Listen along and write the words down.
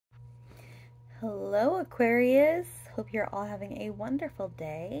Hello, Aquarius. Hope you're all having a wonderful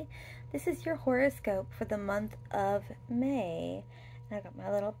day. This is your horoscope for the month of May. And I got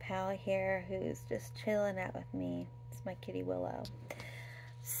my little pal here who's just chilling out with me. It's my kitty Willow.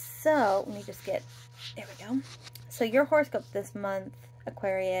 So, let me just there we go. So, your horoscope this month,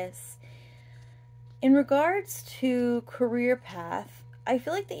 Aquarius, in regards to career path, I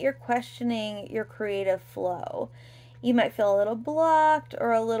feel like that you're questioning your creative flow. You might feel a little blocked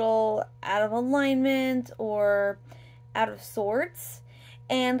or a little out of alignment or out of sorts.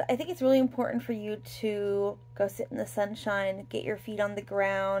 And I think it's really important for you to go sit in the sunshine, get your feet on the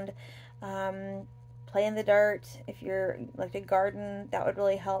ground, play in the dirt. If you're like to garden, that would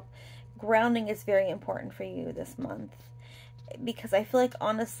really help. Grounding is very important for you this month because I feel like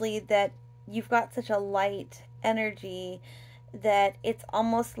honestly that you've got such a light energy that it's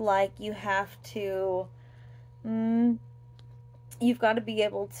almost like you have to you've got to be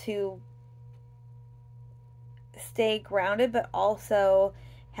able to stay grounded, but also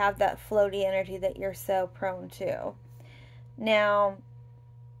have that floaty energy that you're so prone to. Now,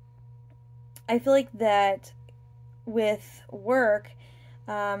 I feel like that with work,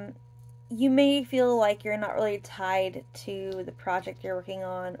 you may feel like you're not really tied to the project you're working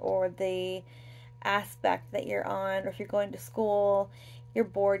on or the aspect that you're on, or if you're going to school, you're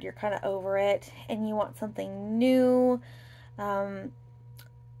bored, you're kind of over it, and you want something new,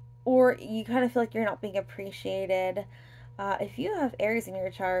 or you kind of feel like you're not being appreciated. If you have Aries in your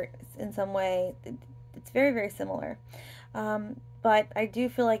chart in some way, it's very, very similar. But I do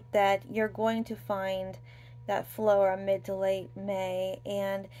feel like that you're going to find that flow around mid to late May,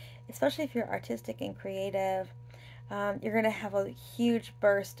 and especially if you're artistic and creative, you're going to have a huge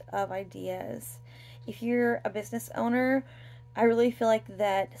burst of ideas. If you're a business owner, I really feel like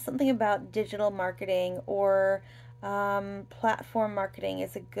that something about digital marketing or platform marketing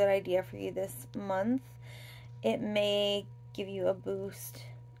is a good idea for you this month. It may give you a boost.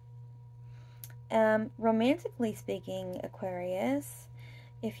 Romantically speaking, Aquarius,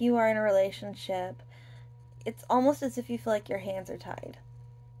 if you are in a relationship, it's almost as if you feel like your hands are tied.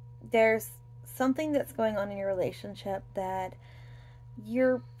 There's something that's going on in your relationship that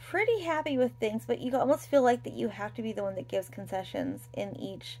you're pretty happy with things, but you almost feel like that you have to be the one that gives concessions in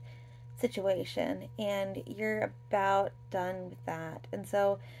each situation, and you're about done with that. And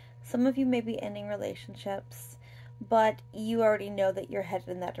so some of you may be ending relationships, but you already know that you're headed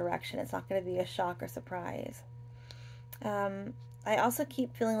in that direction. It's not going to be a shock or surprise. I also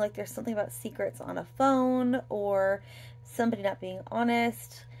keep feeling like there's something about secrets on a phone or somebody not being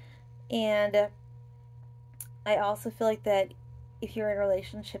honest. And I also feel like that if you're in a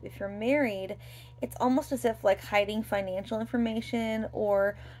relationship, if you're married, it's almost as if like hiding financial information,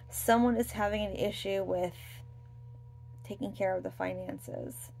 or someone is having an issue with taking care of the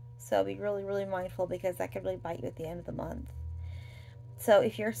finances. So be really, really mindful because that could really bite you at the end of the month. So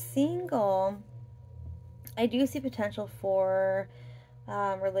if you're single, I do see potential for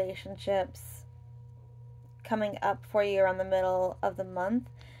relationships coming up for you around the middle of the month.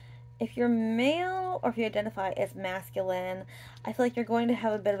 If you're male or if you identify as masculine, I feel like you're going to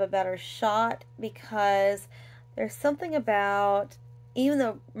have a bit of a better shot because there's something about, even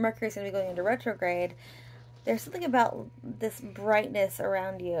though Mercury's going to be going into retrograde, there's something about this brightness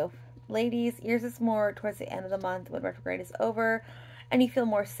around you. Ladies, yours is more towards the end of the month when retrograde is over, and you feel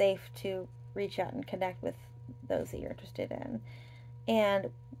more safe to reach out and connect with those that you're interested in.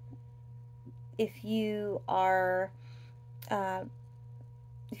 And if you are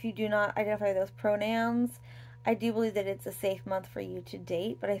if you do not identify those pronouns, I do believe that it's a safe month for you to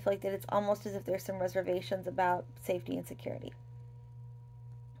date, but I feel like that it's almost as if there's some reservations about safety and security.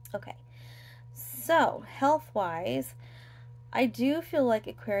 Okay, so health-wise, I do feel like,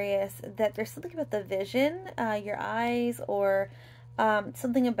 Aquarius, that there's something about the vision, your eyes, or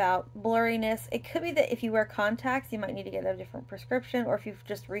something about blurriness. It could be that if you wear contacts, you might need to get a different prescription, or if you've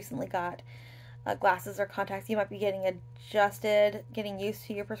just recently got glasses or contacts, you might be getting adjusted, getting used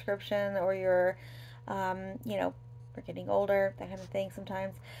to your prescription, or your, we're getting older, that kind of thing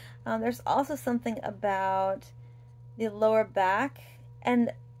sometimes. There's also something about the lower back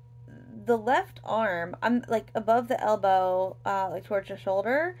and the left arm. I'm like above the elbow, like towards your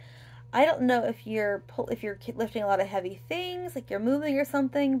shoulder. I don't know if you're lifting a lot of heavy things, like you're moving or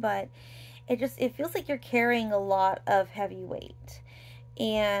something, but it feels like you're carrying a lot of heavy weight.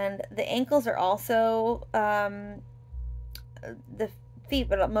 And the ankles are also, the feet,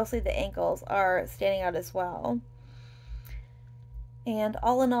 but mostly the ankles are standing out as well. And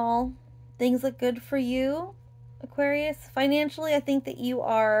all in all, things look good for you, Aquarius. Financially, I think that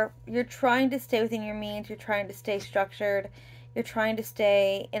you're trying to stay within your means. You're trying to stay structured. You're trying to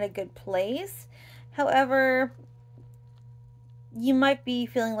stay in a good place. However, you might be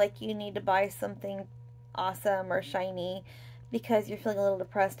feeling like you need to buy something awesome or shiny because you're feeling a little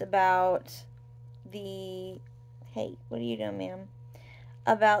depressed about the, hey, what are you doing, ma'am?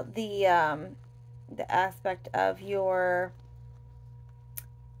 About the aspect of your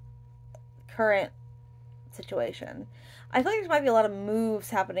current situation. I feel like there might be a lot of moves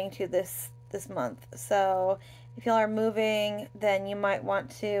happening to this month. So if y'all are moving, then you might want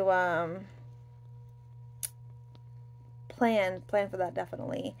to plan for that,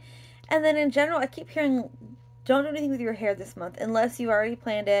 definitely. And then in general, I keep hearing, don't do anything with your hair this month unless you've already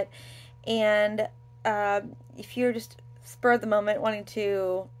planned it. And if you're just spur of the moment wanting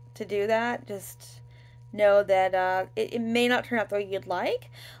to do that, just know that it may not turn out the way you'd like.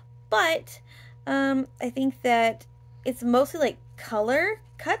 But I think that it's mostly like color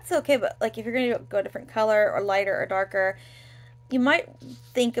cuts, okay, but like if you're going to go a different color or lighter or darker, you might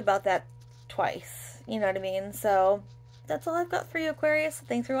think about that twice. You know what I mean? So that's all I've got for you, Aquarius.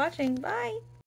 Thanks for watching. Bye.